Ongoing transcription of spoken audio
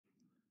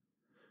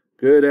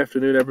Good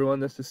afternoon, everyone.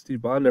 This is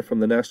Steve Bonder from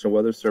the National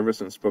Weather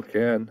Service in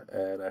Spokane,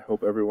 and I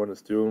hope everyone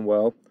is doing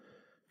well.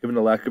 Given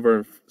the lack of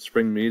our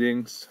spring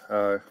meetings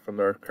from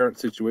our current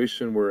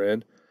situation we're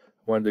in,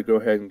 I wanted to go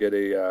ahead and get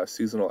a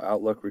seasonal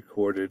outlook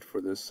recorded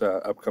for this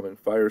upcoming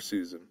fire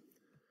season.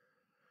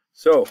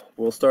 So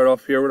we'll start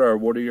off here with our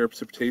water year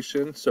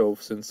precipitation. So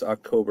since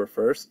October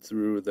 1st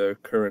through the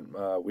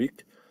current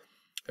week.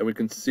 And we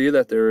can see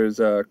that there is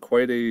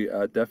quite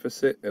a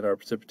deficit in our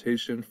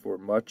precipitation for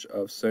much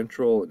of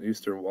central and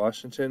eastern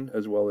Washington,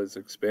 as well as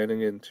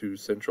expanding into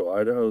central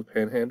Idaho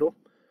panhandle.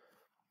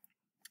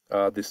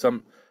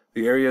 The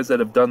areas that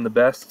have done the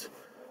best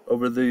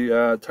over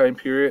the time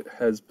period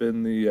has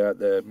been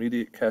the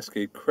immediate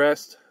Cascade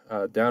crest,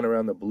 down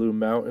around the Blue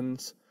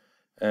Mountains,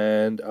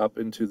 and up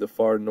into the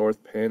far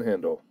north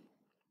panhandle.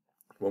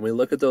 When we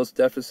look at those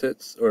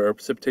deficits or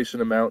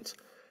precipitation amounts,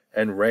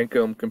 and rank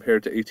them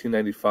compared to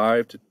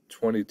 1895 to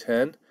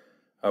 2010,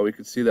 we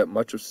can see that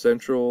much of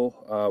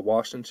central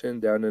Washington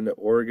down into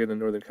Oregon and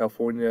Northern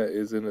California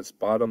is in its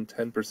bottom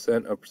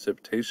 10% of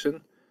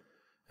precipitation.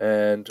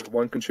 And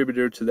one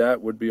contributor to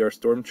that would be our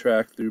storm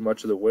track through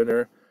much of the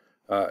winter.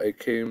 It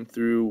came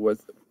through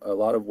with a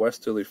lot of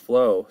westerly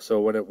flow.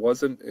 So when it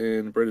wasn't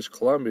in British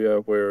Columbia,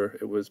 where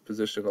it was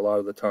positioned a lot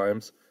of the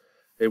times,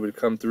 it would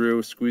come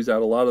through, squeeze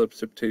out a lot of the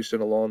precipitation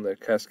along the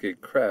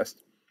Cascade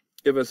crest,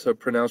 give us a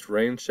pronounced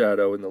rain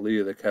shadow in the lee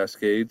of the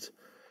Cascades,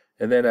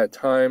 and then at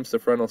times the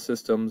frontal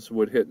systems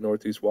would hit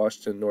northeast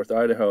Washington, North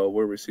Idaho,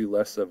 where we see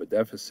less of a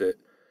deficit,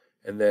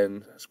 and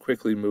then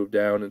quickly move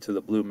down into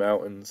the Blue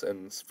Mountains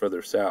and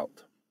further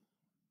south.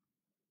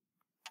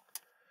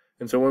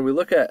 And so when we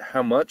look at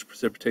how much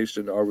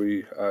precipitation are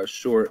we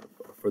short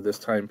for this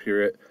time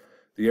period,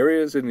 the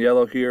areas in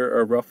yellow here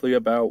are roughly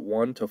about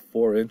 1 to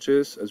 4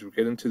 inches. As we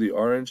get into the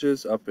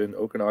oranges up in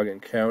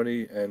Okanagan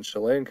County and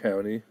Chelan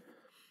County,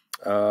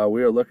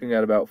 we are looking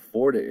at about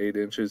 4 to 8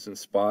 inches in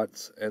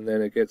spots, and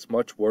then it gets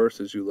much worse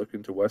as you look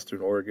into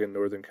western Oregon,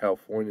 Northern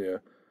California,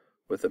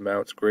 with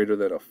amounts greater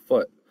than a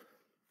foot.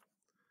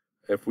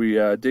 If we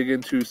dig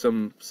into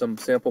some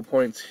sample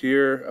points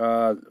here,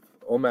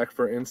 Omak,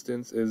 for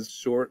instance, is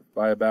short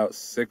by about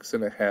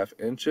 6.5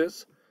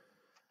 inches.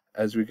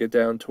 As we get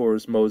down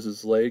towards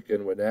Moses Lake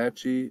and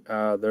Wenatchee,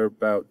 they're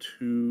about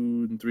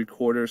 2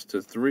 3/4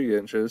 to 3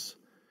 inches.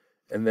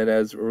 And then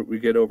as we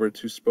get over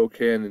to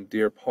Spokane and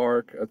Deer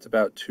Park, that's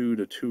about 2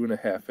 to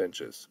 2.5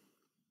 inches.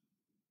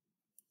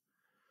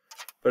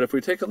 But if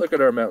we take a look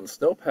at our mountain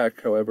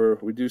snowpack, however,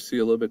 we do see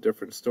a little bit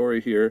different story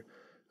here.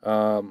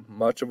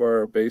 Much of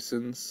our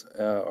basins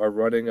are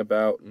running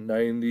about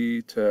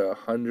 90 to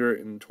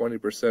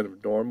 120%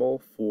 of normal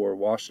for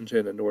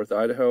Washington and North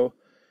Idaho,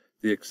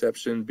 the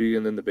exception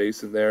being in the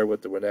basin there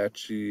with the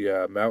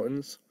Wenatchee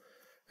Mountains.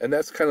 And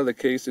that's kind of the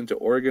case into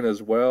Oregon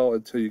as well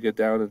until you get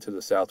down into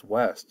the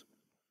southwest.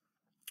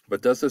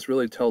 But does this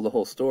really tell the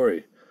whole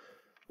story?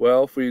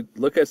 Well, if we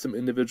look at some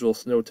individual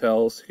snow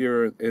tells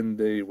here in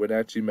the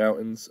Wenatchee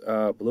Mountains,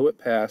 Blewett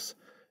Pass,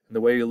 and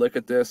the way you look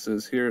at this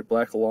is here at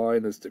black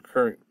line is the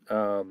current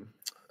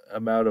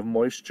amount of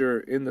moisture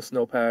in the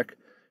snowpack.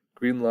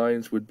 Green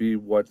lines would be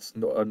what's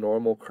a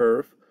normal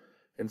curve.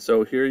 And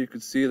so here you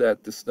can see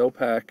that the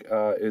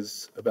snowpack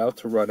is about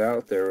to run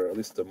out there, or at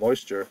least the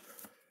moisture.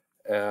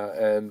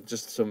 And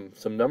just some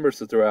numbers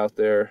that throw out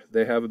there,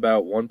 they have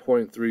about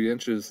 1.3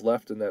 inches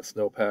left in that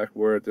snowpack,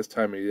 where at this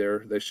time of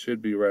year they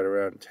should be right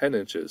around 10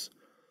 inches.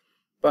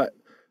 But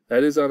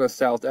that is on a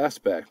south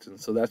aspect, and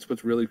so that's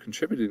what's really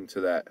contributing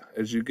to that.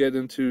 As you get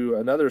into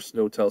another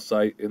snowtell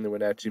site in the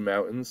Wenatchee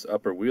Mountains,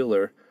 Upper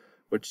Wheeler,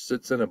 which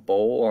sits in a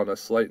bowl on a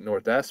slight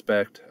north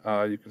aspect,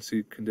 you can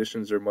see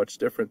conditions are much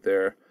different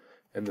there,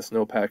 and the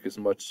snowpack is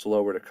much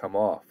slower to come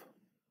off.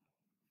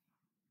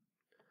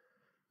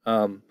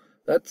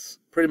 That's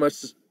pretty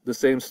much the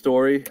same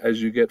story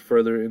as you get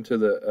further into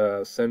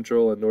the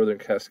central and northern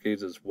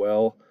Cascades as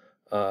well.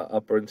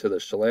 Up into the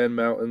Chelan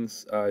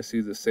Mountains, I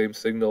see the same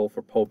signal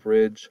for Pope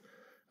Ridge.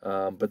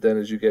 But then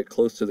as you get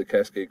close to the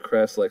Cascade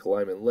Crest, like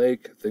Lyman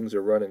Lake, things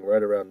are running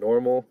right around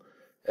normal.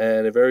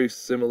 And a very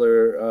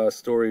similar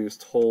story is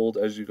told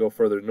as you go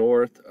further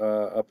north,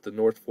 up the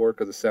North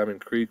Fork of the Salmon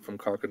Creek from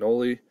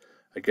Concanoli.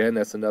 Again,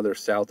 that's another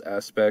south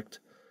aspect.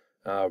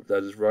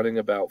 That is running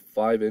about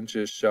 5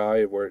 inches shy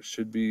of where it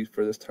should be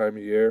for this time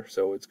of year,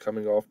 so it's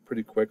coming off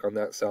pretty quick on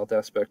that south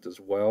aspect as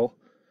well.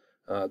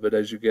 But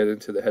as you get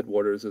into the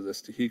headwaters of the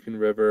Stehekin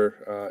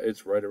River,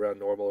 it's right around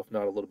normal, if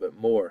not a little bit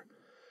more.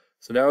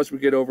 So now as we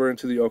get over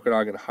into the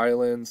Okanagan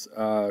Highlands,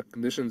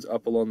 conditions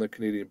up along the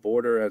Canadian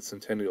border at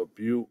Centennial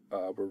Butte,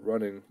 we're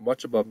running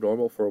much above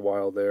normal for a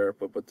while there,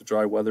 but with the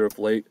dry weather of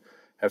late,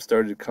 have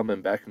started to come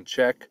in back in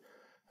check.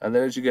 And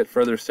then as you get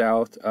further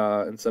south,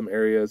 in some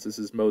areas, this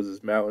is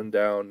Moses Mountain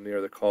down near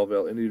the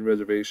Colville Indian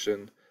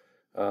Reservation.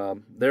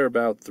 They're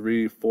about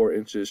 3-4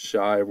 inches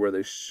shy of where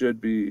they should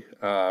be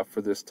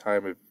for this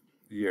time of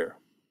year.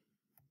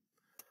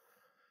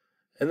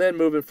 And then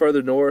moving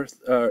further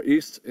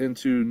east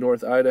into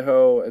North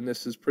Idaho, and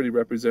this is pretty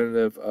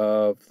representative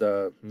of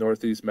the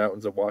northeast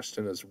mountains of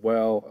Washington as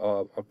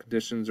well. Our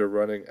conditions are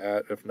running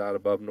at, if not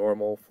above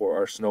normal, for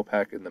our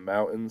snowpack in the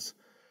mountains.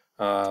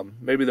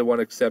 Maybe the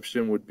one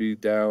exception would be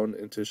down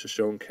into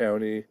Shoshone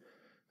County.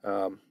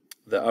 The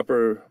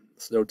upper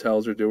snow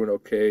tells are doing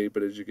okay,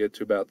 but as you get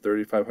to about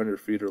 3,500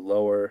 feet or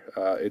lower,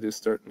 it is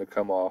starting to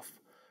come off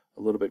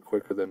a little bit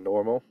quicker than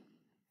normal.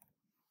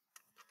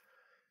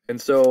 And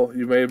so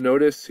you may have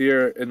noticed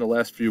here in the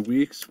last few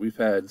weeks, we've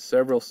had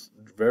several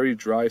very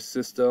dry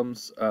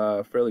systems,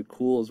 fairly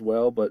cool as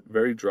well, but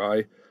very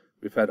dry.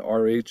 We've had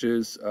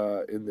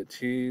RHs in the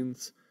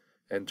teens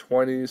and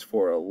 20s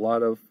for a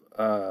lot of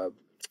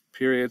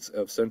periods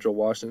of central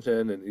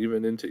Washington and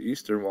even into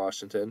eastern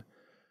Washington.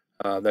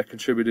 That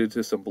contributed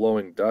to some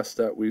blowing dust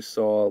that we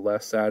saw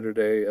last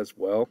Saturday as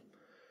well.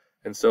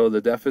 And so the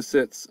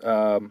deficits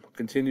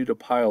continue to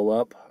pile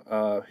up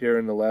here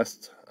in the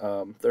last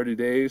 30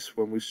 days,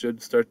 when we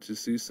should start to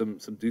see some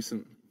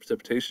decent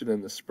precipitation in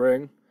the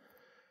spring.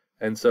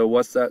 And so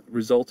what's that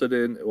resulted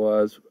in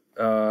was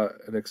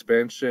an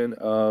expansion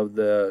of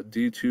the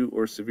D2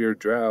 or severe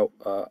drought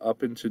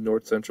up into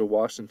north central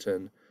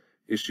Washington,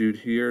 issued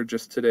here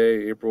just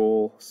today,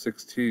 April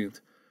 16th,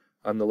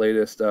 on the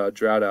latest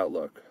drought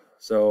outlook.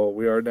 So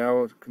we are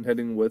now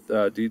contending with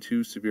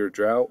D2 severe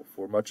drought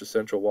for much of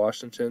central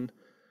Washington,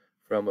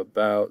 from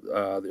about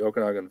the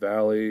Okanagan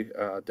Valley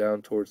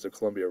down towards the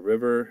Columbia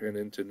River and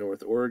into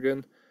North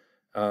Oregon,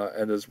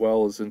 and as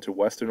well as into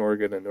Western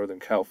Oregon and Northern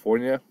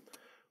California.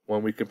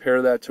 When we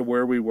compare that to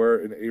where we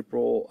were in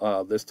April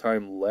this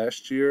time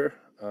last year,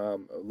 a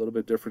little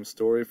bit different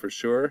story for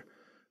sure.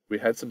 We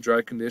had some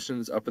dry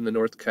conditions up in the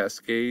North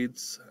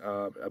Cascades,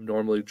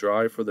 abnormally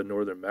dry for the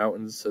northern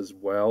mountains as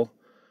well.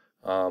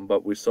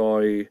 But we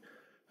saw a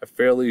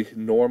fairly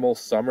normal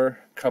summer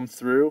come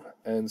through,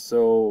 and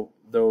so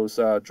those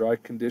dry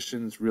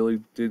conditions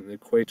really didn't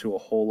equate to a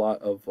whole lot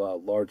of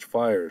large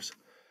fires.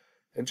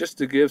 And just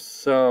to give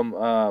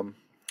some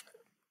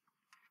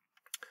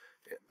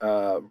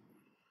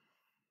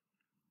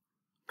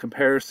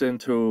comparison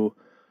to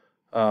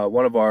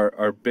one of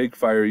our big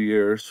fire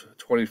years,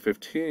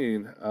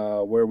 2015,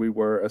 where we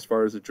were as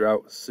far as the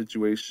drought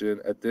situation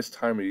at this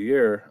time of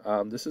year,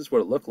 this is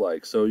what it looked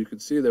like. So you can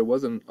see there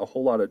wasn't a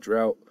whole lot of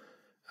drought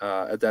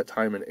at that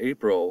time in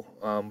April,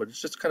 but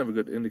it's just kind of a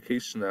good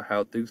indication of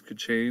how things could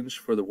change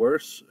for the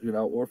worse,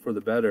 or for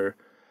the better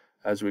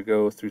as we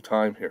go through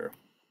time here.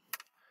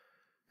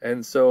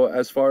 And so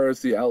as far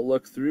as the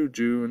outlook through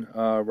June,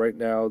 right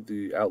now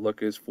the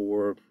outlook is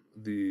for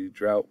the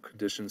drought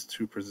conditions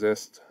to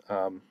persist.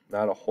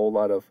 Not a whole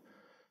lot of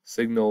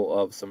signal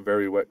of some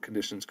very wet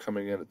conditions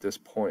coming in at this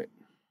point.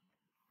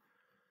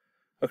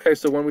 Okay,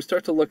 so when we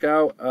start to look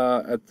out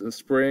at the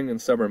spring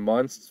and summer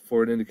months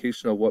for an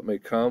indication of what may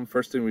come,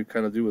 first thing we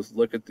kind of do is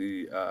look at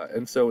the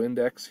ENSO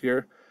index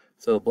here.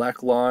 So the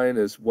black line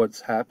is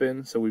what's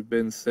happened. So we've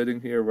been sitting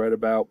here right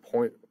about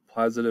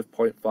positive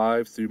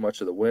 0.5 through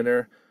much of the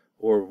winter,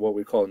 or what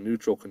we call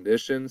neutral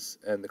conditions,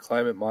 and the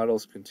climate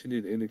models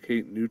continue to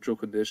indicate neutral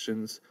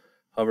conditions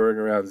hovering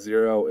around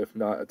 0, if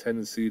not a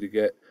tendency to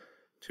get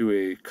to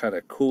a kind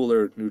of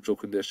cooler neutral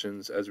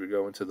conditions as we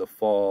go into the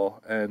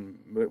fall and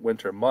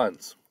winter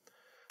months.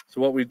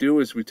 So what we do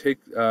is we take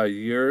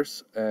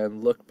years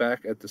and look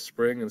back at the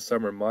spring and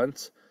summer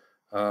months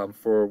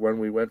for when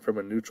we went from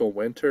a neutral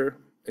winter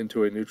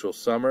into a neutral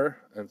summer,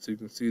 and so you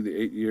can see the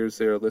 8 years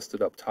there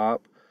listed up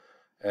top,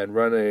 and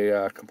run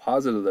a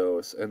composite of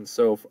those. And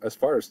so as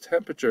far as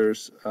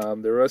temperatures,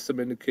 there was some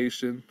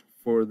indication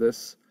for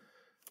this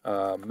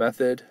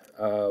method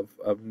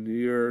of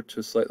near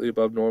to slightly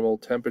above normal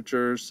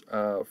temperatures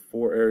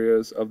for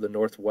areas of the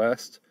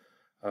Northwest,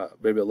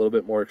 maybe a little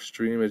bit more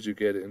extreme as you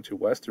get into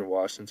Western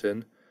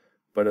Washington.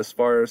 But as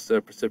far as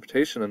the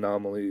precipitation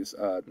anomalies,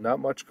 not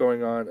much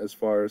going on as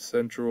far as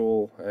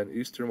Central and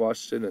Eastern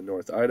Washington and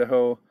North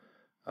Idaho,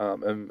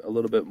 and a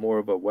little bit more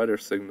of a wetter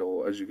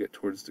signal as you get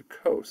towards the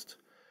coast.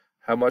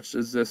 How much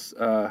does this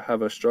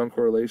have a strong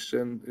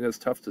correlation? It's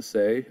tough to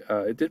say.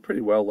 It did pretty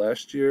well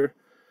last year,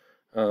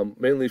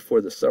 mainly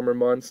for the summer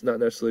months, not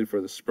necessarily for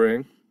the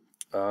spring,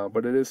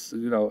 but it is,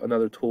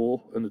 another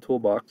tool in the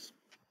toolbox.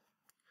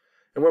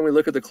 And when we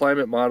look at the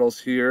climate models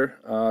here,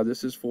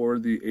 this is for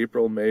the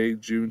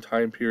April-May-June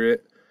time period.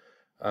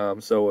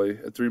 So a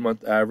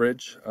 3-month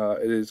average.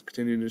 It is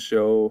continuing to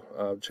show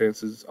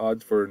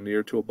odds for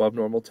near to above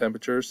normal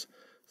temperatures,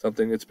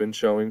 something it's been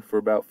showing for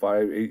about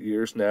 5-8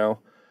 years now.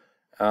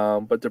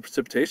 But the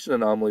precipitation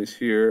anomalies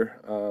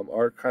here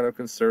are kind of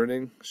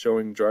concerning,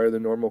 showing drier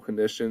than normal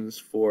conditions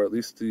for at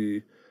least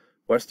the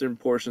western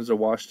portions of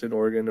Washington,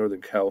 Oregon,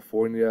 Northern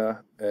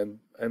California,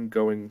 and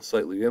going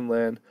slightly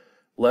inland.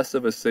 Less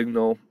of a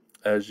signal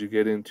as you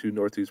get into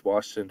northeast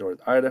Washington,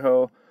 North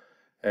Idaho.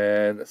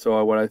 And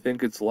so what I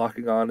think it's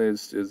locking on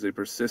is a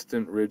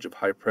persistent ridge of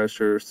high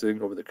pressure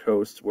sitting over the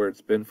coast where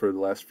it's been for the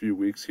last few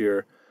weeks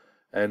here,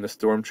 and the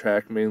storm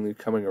track mainly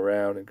coming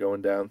around and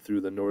going down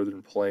through the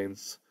northern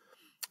plains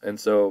And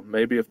so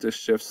maybe if this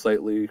shifts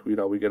slightly,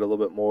 we get a little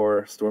bit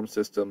more storm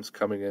systems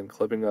coming in,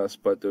 clipping us,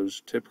 but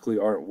those typically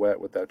aren't wet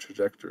with that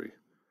trajectory.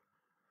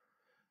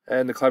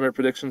 And the Climate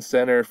Prediction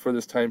Center for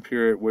this time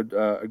period would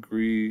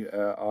agree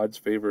odds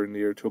favor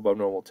near to above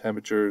normal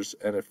temperatures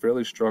and a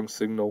fairly strong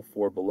signal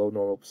for below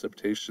normal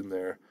precipitation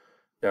there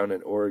down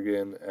in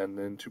Oregon and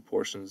into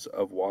portions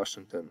of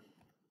Washington.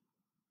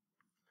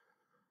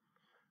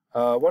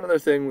 One other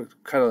thing we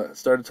kind of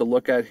started to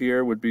look at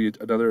here would be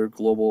another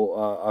global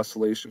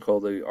oscillation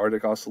called the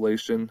Arctic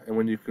Oscillation. And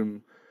when you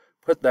can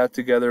put that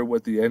together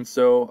with the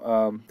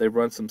ENSO, they've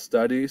run some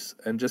studies.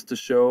 And just to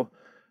show,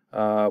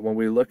 when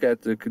we look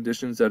at the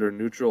conditions that are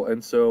neutral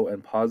ENSO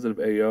and positive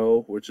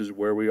AO, which is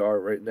where we are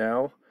right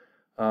now,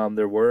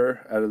 there were,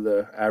 out of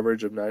the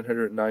average of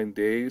 909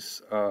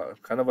 days,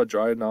 kind of a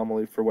dry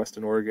anomaly for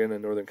Western Oregon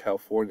and Northern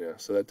California.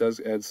 So that does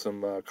add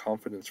some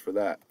confidence for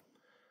that.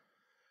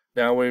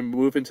 Now, when we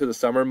move into the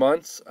summer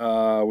months,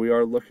 we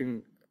are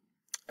looking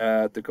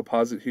at the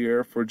composite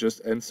here for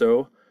just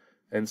ENSO.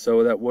 And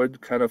so that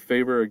would kind of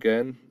favor,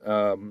 again,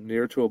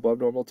 near to above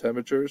normal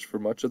temperatures for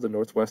much of the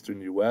northwestern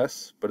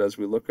U.S. But as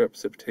we look at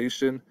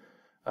precipitation,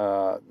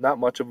 not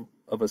much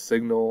of a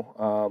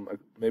signal,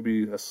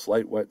 maybe a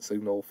slight wet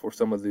signal for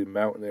some of the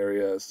mountain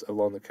areas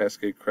along the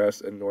Cascade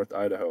Crest and North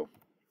Idaho.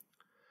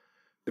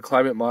 The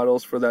climate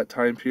models for that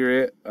time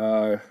period,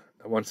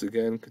 once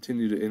again,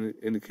 continue to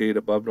indicate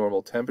above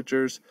normal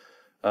temperatures.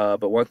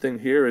 But one thing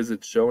here is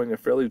it's showing a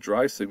fairly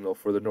dry signal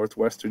for the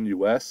northwestern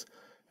U.S.,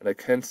 and I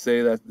can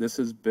say that this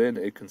has been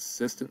a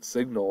consistent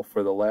signal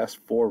for the last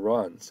 4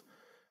 runs.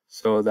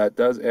 So that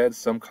does add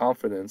some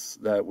confidence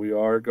that we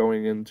are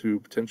going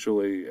into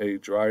potentially a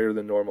drier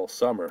than normal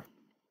summer.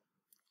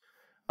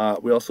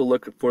 We also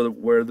look for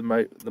where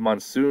the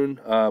monsoon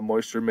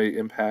moisture may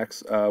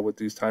impacts with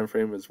these time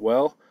frames as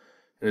well.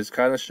 And it's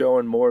kind of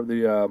showing more of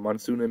the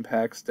monsoon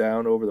impacts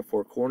down over the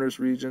Four Corners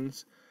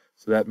regions.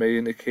 So that may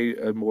indicate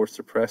a more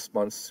suppressed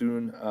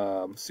monsoon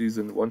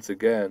season once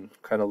again,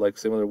 kind of like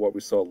similar to what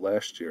we saw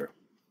last year.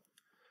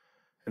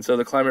 And so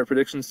the Climate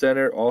Prediction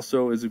Center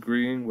also is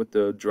agreeing with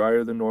the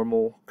drier than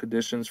normal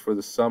conditions for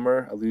the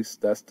summer. At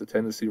least that's the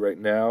tendency right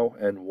now,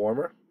 and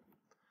warmer.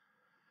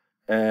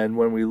 And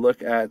when we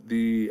look at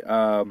the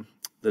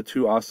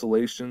 2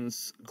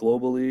 oscillations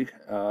globally,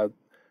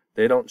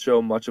 they don't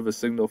show much of a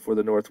signal for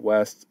the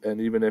Northwest, and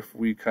even if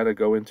we kind of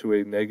go into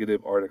a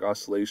negative Arctic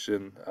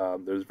oscillation,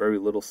 there's very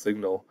little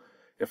signal,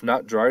 if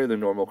not drier than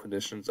normal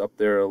conditions, up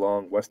there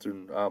along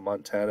western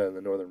Montana and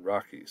the northern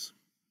Rockies.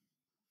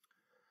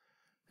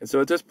 And so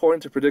at this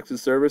point, to predicted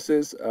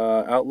services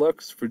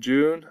outlooks for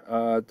June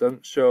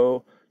doesn't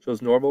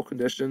shows normal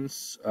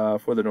conditions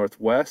for the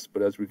Northwest,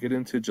 but as we get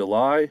into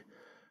July,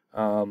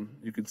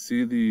 you can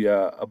see the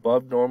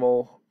above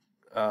normal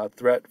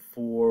threat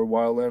for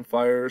wildland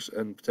fires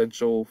and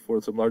potential for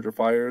some larger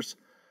fires,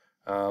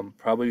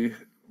 probably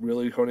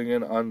really honing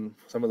in on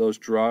some of those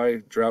dry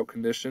drought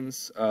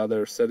conditions that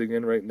are setting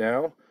in right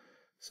now.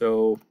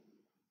 So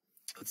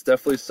it's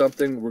definitely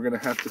something we're going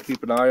to have to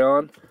keep an eye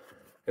on.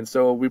 And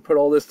so we put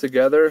all this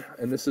together,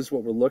 and this is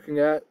what we're looking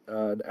at.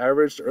 An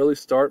average early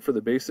start for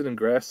the basin and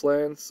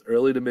grasslands,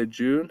 early to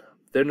mid-June,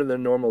 thinner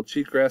than normal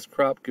cheatgrass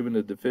crop given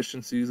the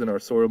deficiencies in our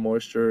soil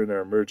moisture and our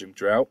emerging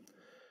drought.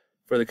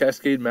 For the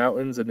Cascade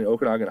Mountains and the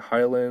Okanagan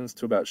Highlands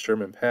to about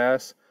Sherman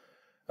Pass,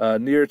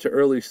 near to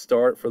early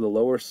start for the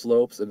lower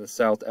slopes and the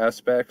south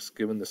aspects,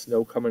 given the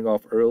snow coming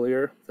off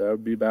earlier. That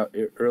would be about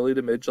early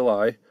to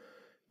mid-July.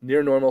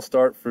 Near normal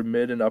start for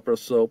mid and upper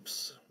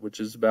slopes, which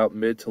is about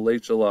mid to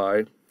late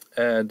July.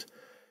 And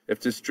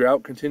if this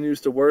drought continues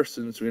to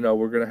worsen, so,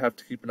 we're going to have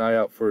to keep an eye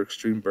out for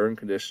extreme burn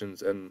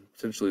conditions and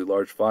potentially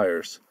large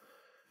fires.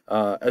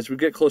 As we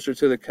get closer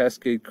to the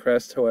Cascade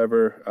Crest,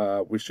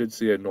 however, we should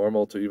see a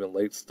normal to even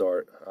late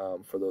start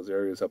for those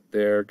areas up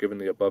there, given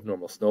the above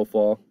normal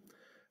snowfall.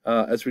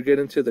 As we get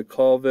into the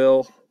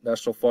Colville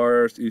National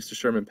Forest, east of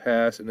Sherman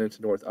Pass, and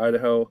into North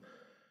Idaho,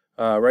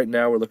 right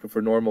now we're looking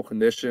for normal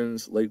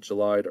conditions, late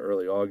July to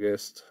early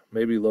August,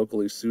 maybe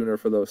locally sooner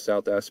for those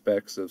south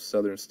aspects of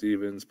southern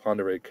Stevens, Pend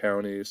Oreille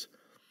counties,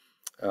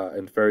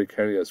 and Ferry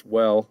County as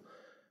well.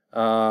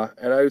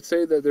 And I would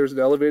say that there's an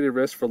elevated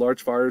risk for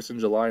large fires in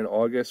July and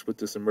August with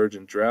this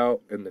emergent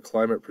drought, and the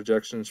climate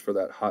projections for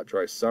that hot,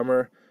 dry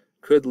summer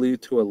could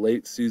lead to a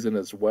late season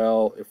as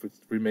well if it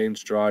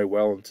remains dry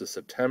well into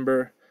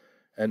September.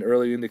 And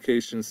early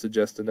indications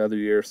suggest another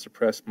year of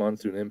suppressed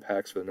monsoon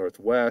impacts for the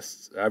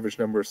Northwest. The average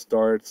number of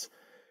starts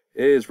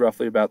is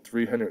roughly about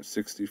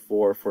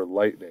 364 for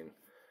lightning.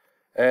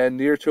 And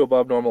near to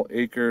above normal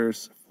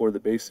acres for the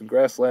basin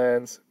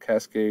grasslands,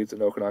 Cascades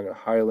and Okanagan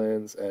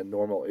Highlands, and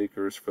normal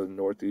acres for the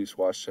Northeast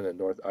Washington and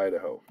North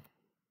Idaho.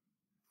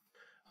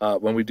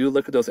 When we do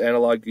look at those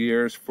analog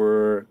years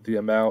for the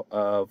amount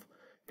of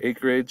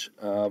acreage,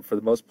 for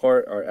the most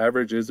part, our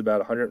average is about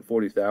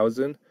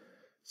 140,000.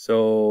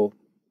 So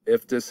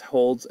if this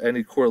holds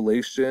any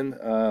correlation,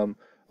 a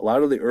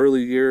lot of the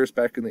early years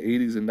back in the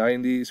 80s and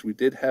 90s, we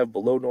did have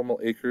below normal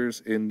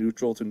acres in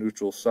neutral to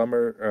neutral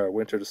summer,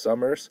 winter to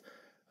summers.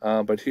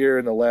 But here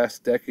in the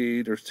last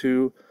decade or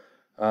two,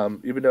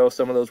 Even though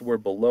some of those were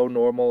below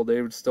normal,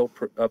 they were still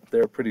up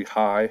there pretty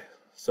high.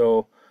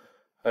 So,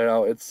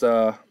 it's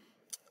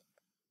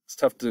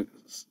tough to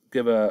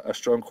give a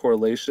strong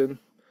correlation.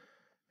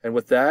 And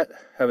with that,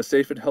 have a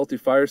safe and healthy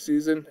fire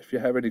season. If you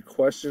have any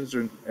questions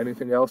or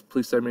anything else,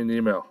 please send me an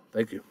email.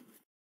 Thank you.